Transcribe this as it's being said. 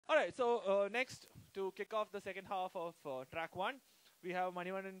right, so next, to kick off the second half of track one, we have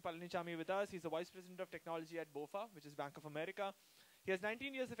Manivannan Palanichamy with us. He's the Vice President of Technology at BOFA, which is Bank of America. He has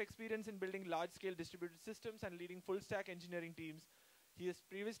 19 years of experience in building large-scale distributed systems and leading full-stack engineering teams. He has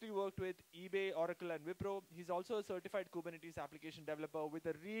previously worked with eBay, Oracle, and Wipro. He's also a certified Kubernetes application developer. With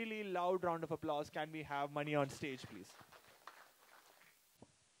a really loud round of applause, can we have Mani on stage, please?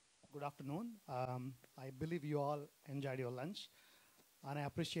 Good afternoon. I believe you all enjoyed your lunch. And I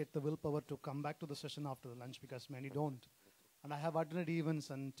appreciate the willpower to come back to the session after the lunch because many don't. And I have alternate events,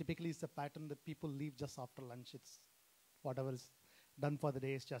 and typically it's a pattern that people leave just after lunch. It's whatever is done for the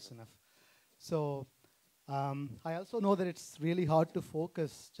day is just enough. So I also know that it's really hard to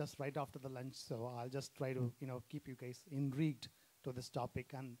focus just right after the lunch. So I'll just try to keep you guys intrigued to this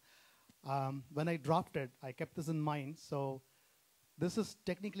topic. And when I drafted, I kept this in mind. So this is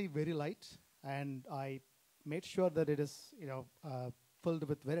technically very light, and I made sure that it is filled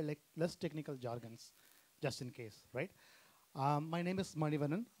with very less technical jargons, just in case, right? My name is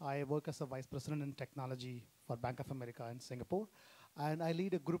Manivannan. I work as a Vice President in Technology for Bank of America in Singapore, and I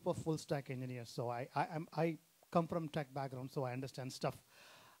lead a group of full-stack engineers. So I come from tech background, so I understand stuff.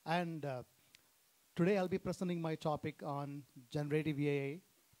 And today I'll be presenting my topic on generative AI,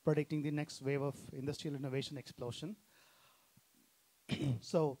 predicting the next wave of industrial innovation explosion.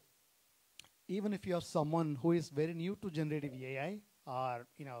 So even if you're someone who is very new to generative AI, or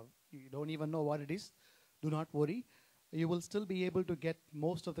you don't even know what it is, do not worry. You will still be able to get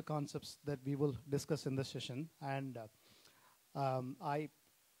most of the concepts that we will discuss in this session. And I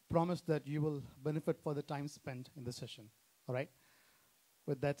promise that you will benefit for the time spent in the session. All right?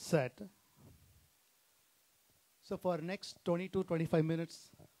 With that said, so for the next 20 to 25 minutes,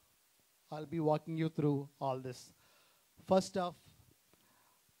 I'll be walking you through all this. First off,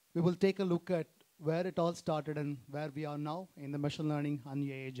 we will take a look at where it all started and where we are now in the machine learning and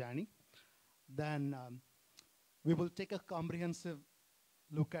AI journey. Then we will take a comprehensive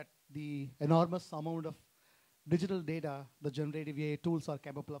look at the enormous amount of digital data the generative AI tools are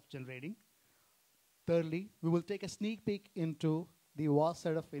capable of generating. Thirdly, we will take a sneak peek into the vast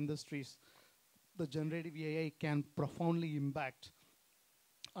set of industries the generative AI can profoundly impact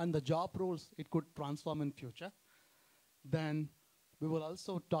and the job roles it could transform in future. Then we will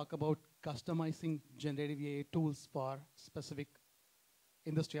also talk about customizing generative AI tools for specific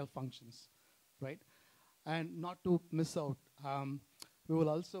industrial functions, right? And not to miss out, we will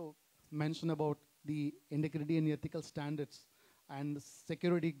also mention about the integrity and ethical standards and the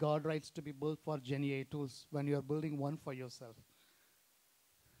security guardrails to be built for Gen AI tools when you are building one for yourself.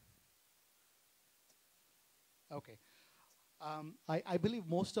 Okay. I believe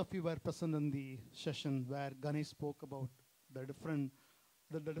most of you were present in the session where Ganesh spoke about the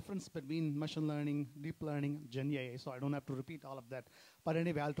difference between machine learning, deep learning, Gen AI, so I don't have to repeat all of that. But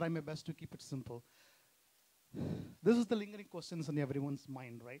anyway, I'll try my best to keep it simple. This is the lingering questions in everyone's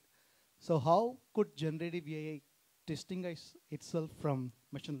mind, right? So how could generative AI distinguish itself from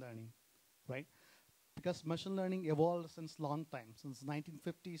machine learning, right? Because machine learning evolved since long time. Since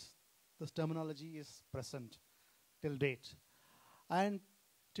 1950s, this terminology is present till date. And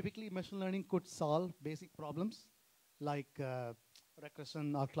typically, machine learning could solve basic problems like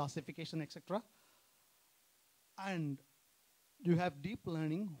regression or classification, etc. And you have deep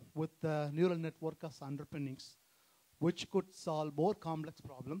learning with the neural network as underpinnings, which could solve more complex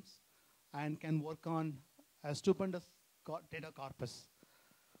problems and can work on a stupendous data corpus,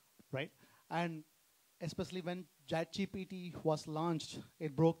 right? And especially when ChatGPT was launched,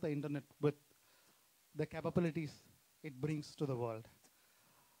 it broke the internet with the capabilities it brings to the world.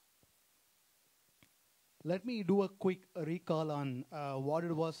 Let me do a quick recall on what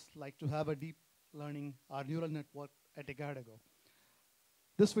it was like to have a deep learning or neural network a decade ago.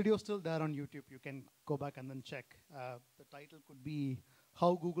 This video is still there on YouTube. You can go back and then check. The title could be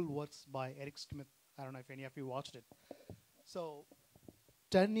How Google Works by Eric Schmidt. I don't know if any of you watched it. So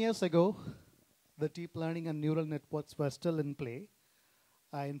 10 years ago, the deep learning and neural networks were still in play.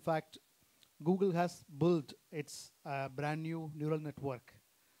 In fact, Google has built its brand new neural network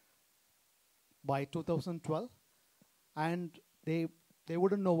by 2012, and they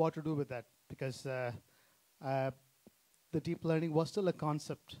wouldn't know what to do with that because the deep learning was still a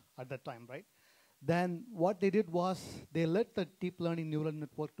concept at that time, right? Then what they did was they let the deep learning neural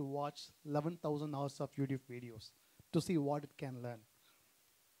network to watch 11,000 hours of YouTube videos to see what it can learn,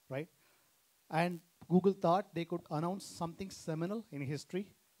 right? And Google thought they could announce something seminal in history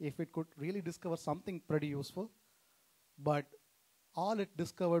if it could really discover something pretty useful. But all it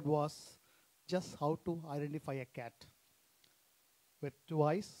discovered was just how to identify a cat with 2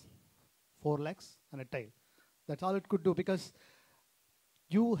 eyes, 4 legs, and a tail. That's all it could do because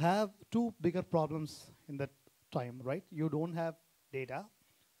you have two bigger problems in that time, right? You don't have data,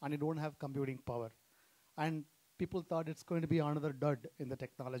 and you don't have computing power. And people thought it's going to be another dud in the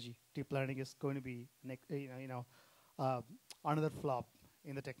technology. Deep learning is going to be another flop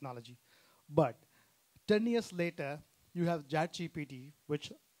in the technology. But 10 years later, you have ChatGPT,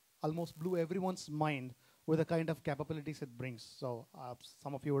 which almost blew everyone's mind with the kind of capabilities it brings. So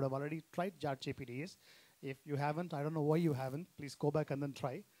some of you would have already tried ChatGPT. If you haven't, I don't know why you haven't. Please go back and then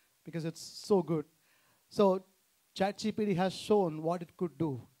try, because it's so good. So ChatGPT has shown what it could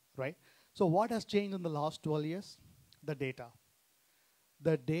do, right? So what has changed in the last 12 years? The data.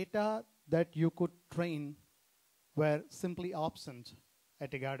 The data that you could train were simply absent a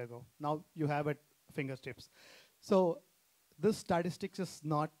decade ago. Now you have it fingertips. So this statistics is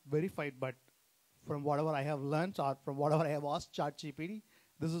not verified, but from whatever I have learned or from whatever I have asked ChatGPT,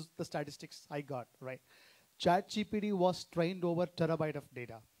 this is the statistics I got, right? ChatGPT was trained over terabyte of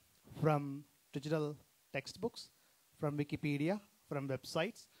data from digital textbooks, from Wikipedia, from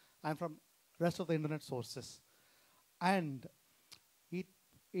websites, and from rest of the internet sources. And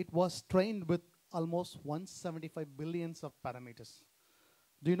it was trained with almost 175 billions of parameters.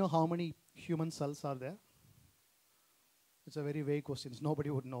 Do you know how many human cells are there? It's a very vague question. Nobody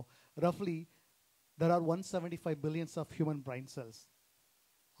would know. Roughly, there are 175 billions of human brain cells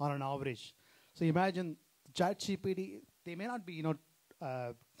on an average. So imagine ChatGPT, they may not be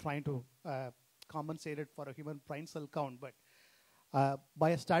trying to compensate it for a human brain cell count, but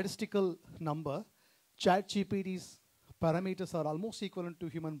by a statistical number, ChatGPT's parameters are almost equivalent to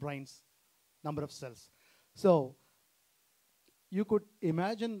human brain's number of cells. So you could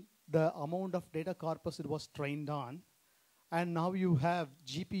imagine the amount of data corpus it was trained on, and now you have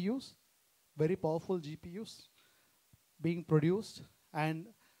GPUs, very powerful GPUs, being produced, and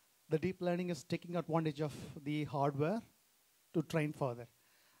the deep learning is taking advantage of the hardware to train further.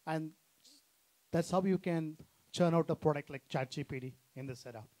 And that's how you can churn out a product like ChatGPT in this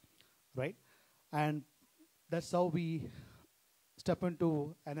era, right? And that's how we step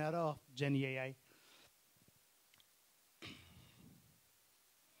into an era of Gen AI.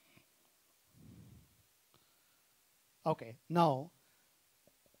 Okay, now,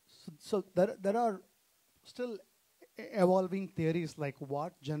 so there are still evolving theories like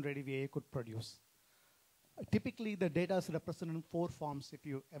what generative AI could produce. Typically, the data is represented in 4 forms if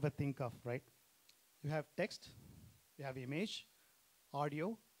you ever think of, right? You have text, you have image,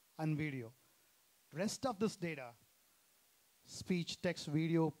 audio, and video. Rest of this data, speech, text,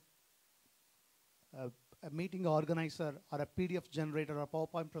 video, a meeting organizer, or a PDF generator, or a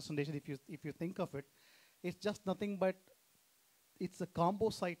PowerPoint presentation, if you think of it, it's just nothing but it's a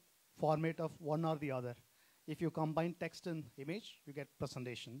composite format of one or the other. If you combine text and image, you get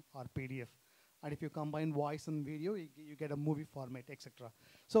presentation or PDF. And if you combine voice and video, you get a movie format, etc.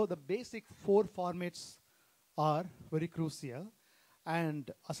 So the basic 4 formats are very crucial. And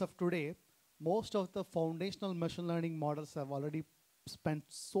as of today, most of the foundational machine learning models have already spent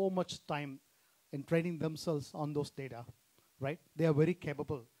so much time in training themselves on those data, right? They are very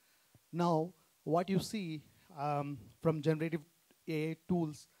capable. Now, what you see from generative AI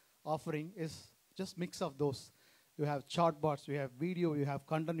tools offering is just mix of those. You have chatbots, you have video, you have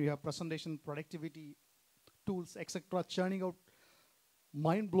content, you have presentation, productivity tools, etc., churning out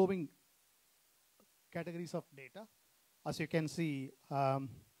mind-blowing categories of data. As you can see,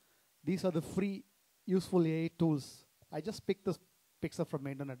 these are the free, useful AI tools. I just picked this picture from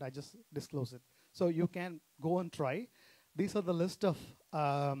the internet. I just disclose it. So you can go and try. These are the list of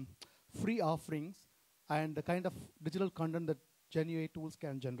free offerings and the kind of digital content that Gen AI tools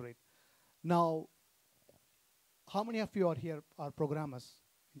can generate. Now, how many of you are here are programmers,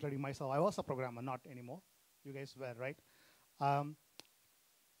 including myself? I was a programmer, not anymore. You guys were, right?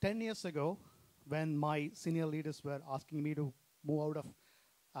 10 years ago, when my senior leaders were asking me to move out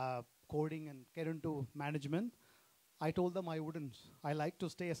of coding and get into management, I told them I wouldn't. I like to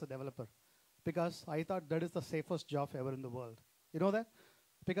stay as a developer because I thought that is the safest job ever in the world. You know that?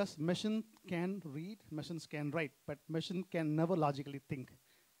 Because machine can read, machines can write, but machine can never logically think.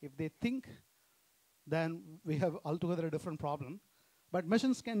 If they think, then we have altogether a different problem. But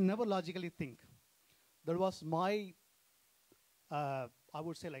machines can never logically think. That was my, I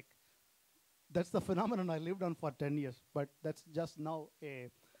would say like, that's the phenomenon I lived on for 10 years. But that's just now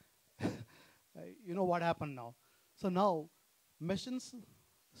a, you know what happened now. So now, machines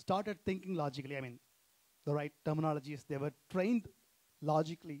started thinking logically. I mean, the right terminology is they were trained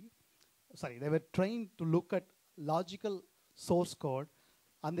logically, they were trained to look at logical source code,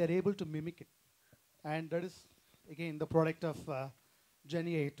 and they're able to mimic it. And that is, again, the product of Gen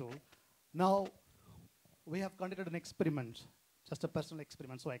AI tool. Now, we have conducted an experiment just a personal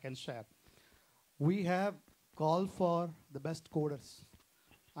experiment, so I can share. We have called for the best coders,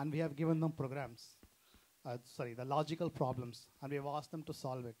 and we have given them programs. The logical problems, and we have asked them to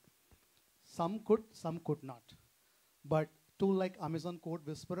solve it. Some could not. But tool like Amazon Code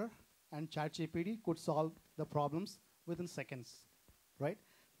Whisperer and ChatGPT could solve the problems within seconds, right?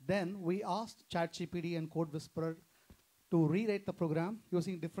 Then we asked ChatGPT and Code Whisperer to rewrite the program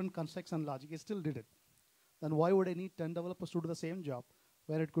using different constructs and logic. It still did it. Then why would I need 10 developers to do the same job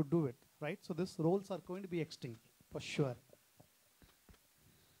where it could do it, right? So these roles are going to be extinct, for sure.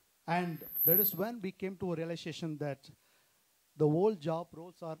 And that is when we came to a realization that the old job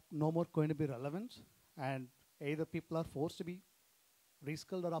roles are no more going to be relevant, and either people are forced to be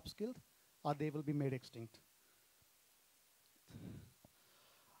reskilled or upskilled, or they will be made extinct.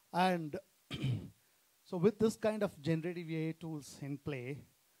 And so with this kind of generative AI tools in play,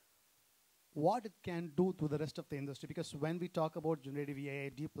 what it can do to the rest of the industry, because when we talk about generative AI,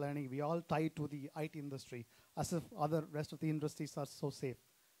 deep learning, we all tie to the IT industry as if other rest of the industries are so safe.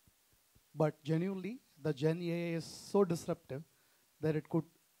 But genuinely, the Gen AI is so disruptive that it could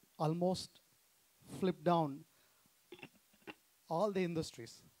almost flip down all the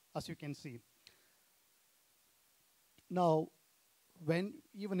industries, as you can see. Now,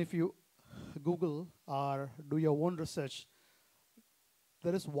 even if you Google or do your own research,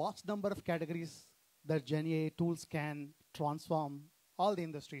 there is vast number of categories that Gen AI tools can transform all the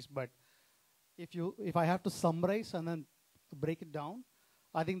industries. But if I have to summarize and then break it down,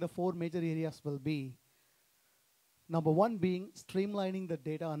 I think the 4 major areas will be, number 1 being streamlining the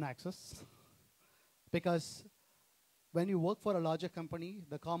data and access. Because when you work for a larger company,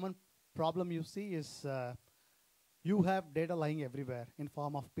 the common problem you see is you have data lying everywhere in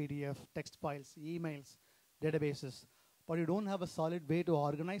form of PDF, text files, emails, databases, but you don't have a solid way to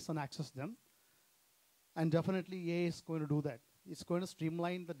organize and access them. And definitely AI is going to do that. It's going to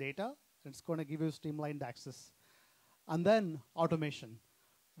streamline the data, and it's going to give you streamlined access. And then automation.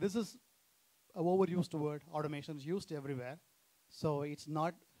 This is an overused word. Automation is used everywhere. So it's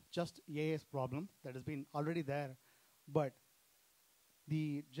not just AI's problem that has been already there, but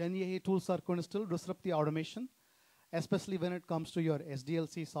the Gen AI tools are going to still disrupt the automation, especially when it comes to your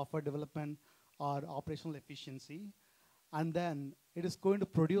SDLC, software development, or operational efficiency. And then it is going to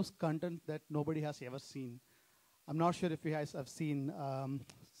produce content that nobody has ever seen. I'm not sure if you guys have seen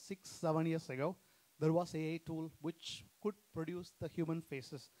 6-7 years ago, there was an AI tool which could produce the human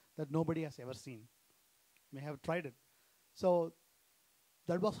faces that nobody has ever seen. You may have tried it. So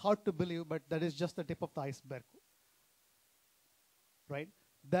that was hard to believe, but that is just the tip of the iceberg, right?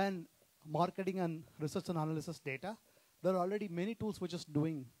 Then marketing and research and analysis data. There are already many tools which is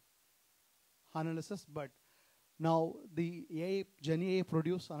doing analysis, but now the AI, Gen AI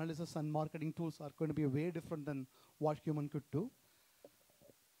produced analysis and marketing tools are going to be way different than what human could do.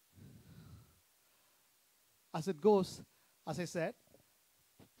 As it goes, as I said,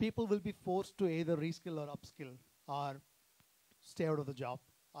 people will be forced to either reskill or upskill or stay out of the job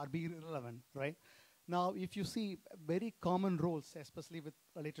or be irrelevant, right? Now, if you see very common roles, especially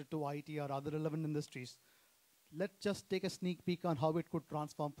related to IT or other relevant industries, let's just take a sneak peek on how it could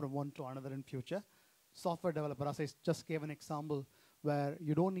transform from one to another in future. Software developer, as I just gave an example, where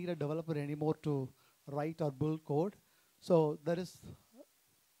you don't need a developer anymore to write or build code. So there is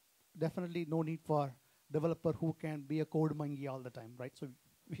definitely no need for developer who can be a code monkey all the time, right? So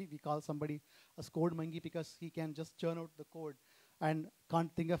we call somebody a code monkey because he can just churn out the code and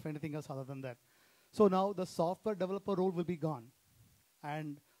can't think of anything else other than that. So now the software developer role will be gone.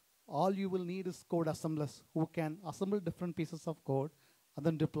 And all you will need is code assemblers who can assemble different pieces of code and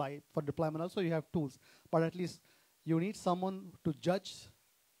then deploy. For deployment also you have tools, but at least you need someone to judge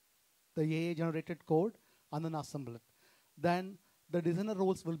the AI generated code and then assemble it. Then the designer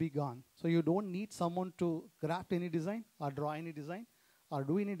roles will be gone. So you don't need someone to craft any design or draw any design or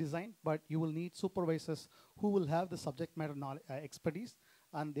do any design, but you will need supervisors who will have the subject matter knowledge, expertise,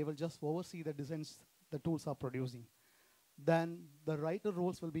 and they will just oversee the designs the tools are producing. Then the writer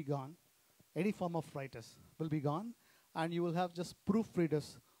roles will be gone. Any form of writers will be gone, and you will have just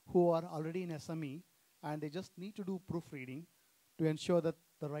proofreaders who are already in SME, and they just need to do proofreading to ensure that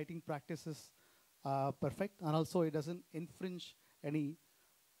the writing practice is perfect, and also it doesn't infringe any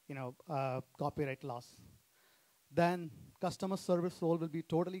copyright laws. Then customer service role will be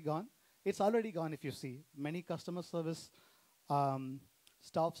totally gone. It's already gone if you see. Many customer service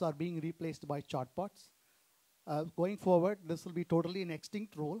staffs are being replaced by chatbots. Going forward, this will be totally an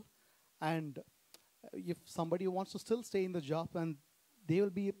extinct role. And if somebody wants to still stay in the job, and they will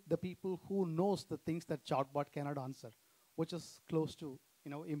be the people who knows the things that chatbot cannot answer, which is close to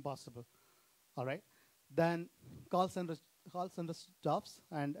impossible. All right. Then call center call center jobs,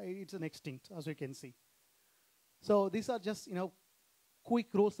 and it's an extinct, as you can see. So these are just quick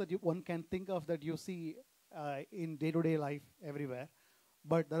roles that one can think of that you see in day-to-day life everywhere.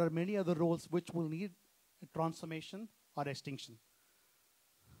 But there are many other roles which will need a transformation or extinction.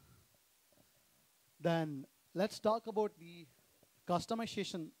 Then let's talk about the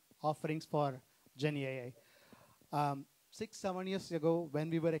customization offerings for GenAI. 6-7 years ago, when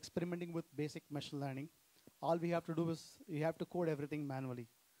we were experimenting with basic machine learning, all we have to do is we have to code everything manually,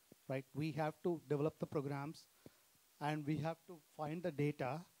 right? We have to develop the programs, and we have to find the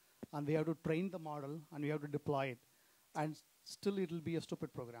data, and we have to train the model, and we have to deploy it. And still, it will be a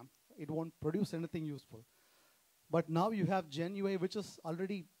stupid program. It won't produce anything useful. But now you have GenAI, which is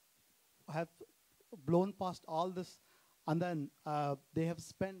already have blown past all this, and then they have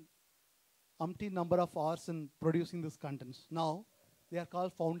spent umpteen number of hours in producing this content. Now, they are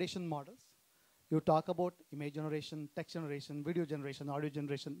called foundation models. You talk about image generation, text generation, video generation, audio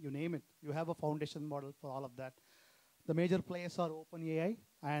generation, you name it. You have a foundation model for all of that. The major players are OpenAI,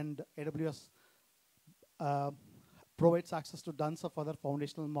 and AWS provides access to tons of other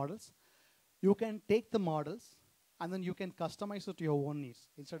foundational models. You can take the models, and then you can customize it to your own needs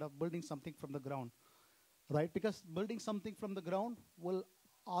instead of building something from the ground, right? Because building something from the ground will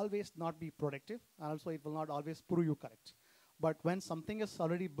always not be productive, and also it will not always prove you correct. But when something is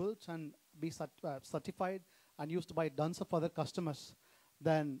already built and be certified and used by tons of other customers,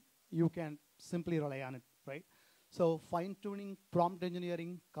 then you can simply rely on it, right? So fine-tuning, prompt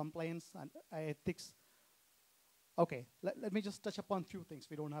engineering, compliance, and ethics. Okay, let me just touch upon a few things.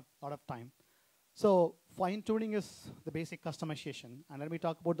 We don't have a lot of time. So fine-tuning is the basic customization. And let me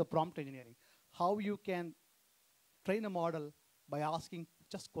talk about the prompt engineering. How you can train a model by asking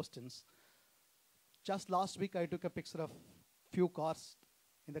just questions. Just last week, I took a picture of few cars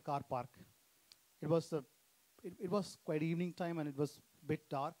in the car park. It was quite evening time, and it was a bit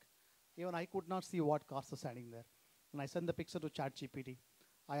dark. Even I could not see what cars are standing there. And I sent the picture to ChatGPT.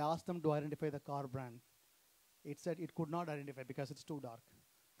 I asked them to identify the car brand. It said it could not identify because it's too dark.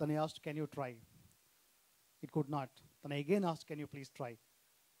 Then I asked, can you try? It could not. Then I again asked, can you please try?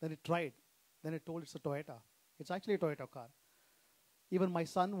 Then it tried. Then it told it's a Toyota. It's actually a Toyota car. Even my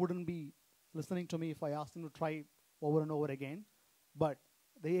son wouldn't be listening to me if I asked him to try over and over again. But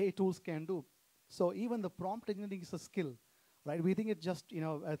the AI tools can do. So even the prompt engineering is a skill, right? We think it's just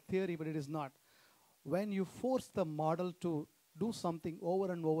a theory, but it is not. When you force the model to do something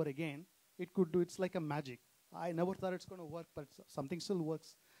over and over again, it could do. It's like a magic. I never thought it's going to work, but something still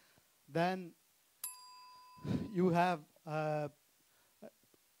works. Then you have, so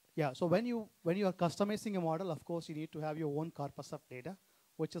when you are customizing a model, of course, you need to have your own corpus of data,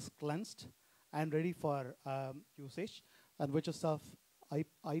 which is cleansed and ready for usage, and which is of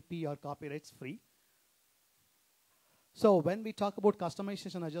IP or copyrights free. So when we talk about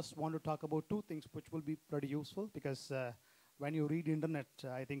customization, I just want to talk about two things which will be pretty useful, because when you read internet,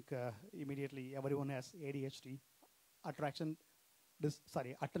 I think immediately everyone has ADHD, attention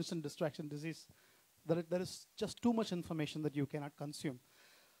distraction disease. There is just too much information that you cannot consume.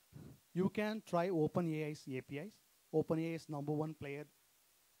 You can try OpenAI's APIs. OpenAI is #1 player.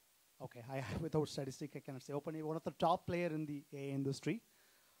 Okay, without statistic, I cannot say OpenAI, one of the top player in the AI industry,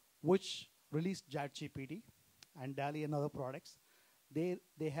 which released ChatGPT and DALL-E and other products. They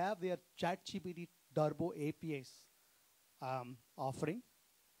have their ChatGPT Turbo APIs offering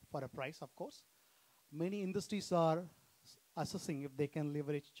for a price, of course. Many industries are assessing if they can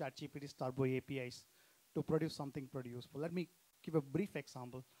leverage ChatGPT's Turbo APIs to produce something pretty useful. Let me give a brief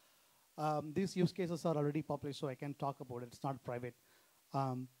example. These use cases are already published, so I can talk about it. It's not private.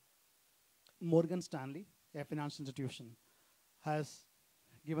 Morgan Stanley, a financial institution, has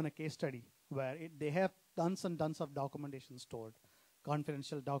given a case study where they have tons and tons of documentation stored,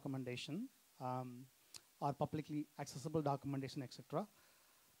 confidential documentation, or publicly accessible documentation, etc.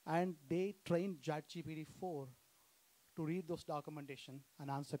 And they trained ChatGPT-4 to read those documentation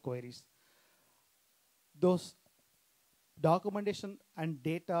and answer queries. Those documentation and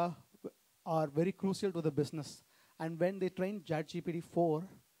data are very crucial to the business. And when they trained ChatGPT-4,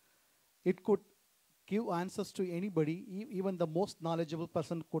 it could give answers to anybody, even the most knowledgeable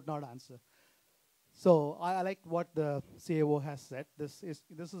person could not answer. So I like what the CIO has said. This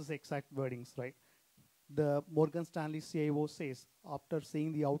is exact wordings, right? The Morgan Stanley CIO says, after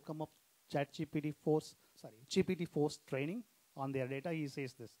seeing the outcome of GPT-4's training on their data, he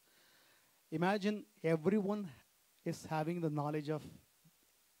says this. Imagine everyone is having the knowledge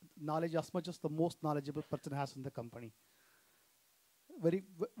as much as the most knowledgeable person has in the company. Very,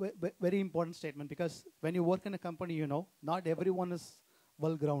 very important statement, because when you work in a company, not everyone is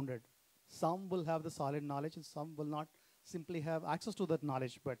well-grounded. Some will have the solid knowledge and some will not simply have access to that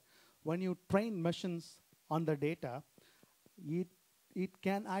knowledge. But when you train machines on the data, it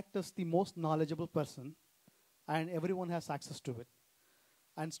can act as the most knowledgeable person, and everyone has access to it.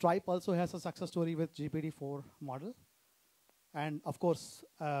 And Stripe also has a success story with GPT-4 model. And of course,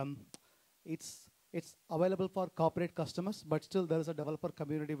 it's available for corporate customers, but still there is a developer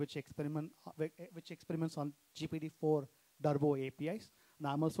community which experiments on GPT-4 Turbo APIs. And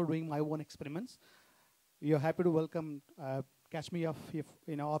I'm also doing my own experiments. You're happy to welcome, catch me up if,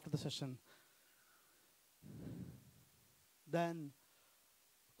 after the session. Then,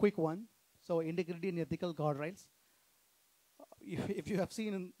 quick one. So integrity and ethical guardrails. If you have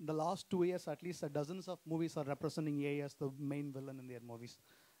seen in the last 2 years, at least dozens of movies are representing AI as the main villain in their movies.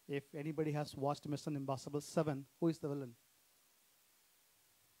 If anybody has watched Mission Impossible 7, who is the villain?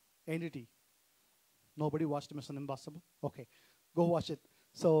 Entity. Nobody watched Mission Impossible? Okay, go watch it.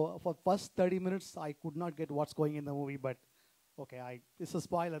 So for first 30 minutes, I could not get what's going in the movie, but okay, it's a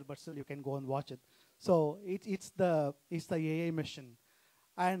spoiler, but still you can go and watch it. So it's the AI mission.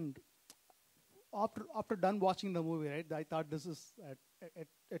 And after done watching the movie, right, I thought this is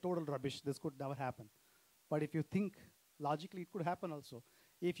a total rubbish. This could never happen. But if you think logically, it could happen also.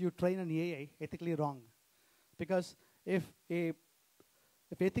 If you train an AI ethically wrong, because if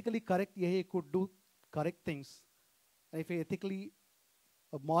ethically correct AI could do correct things, and if ethically,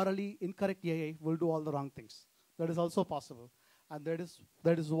 morally incorrect AI will do all the wrong things, that is also possible. And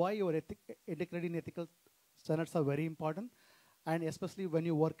that is why your integrity and ethical standards are very important, and especially when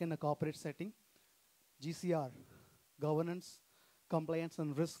you work in a corporate setting. GCR, governance, compliance,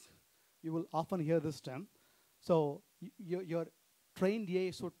 and risk, you will often hear this term. So your trained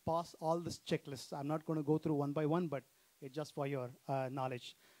AI should pass all these checklists. I'm not going to go through one by one, but it's just for your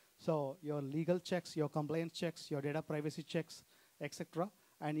knowledge. So your legal checks, your compliance checks, your data privacy checks, etc.,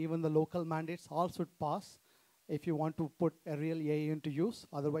 and even the local mandates all should pass if you want to put a real AI into use.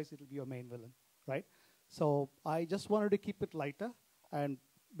 Otherwise, it will be your main villain, right? So I just wanted to keep it lighter, and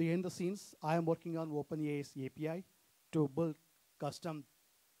behind the scenes, I am working on OpenAI's API to build custom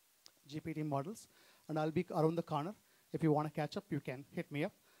GPT models, and I'll be around the corner. If you want to catch up, you can hit me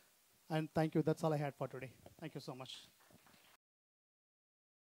up. And thank you. That's all I had for today. Thank you so much.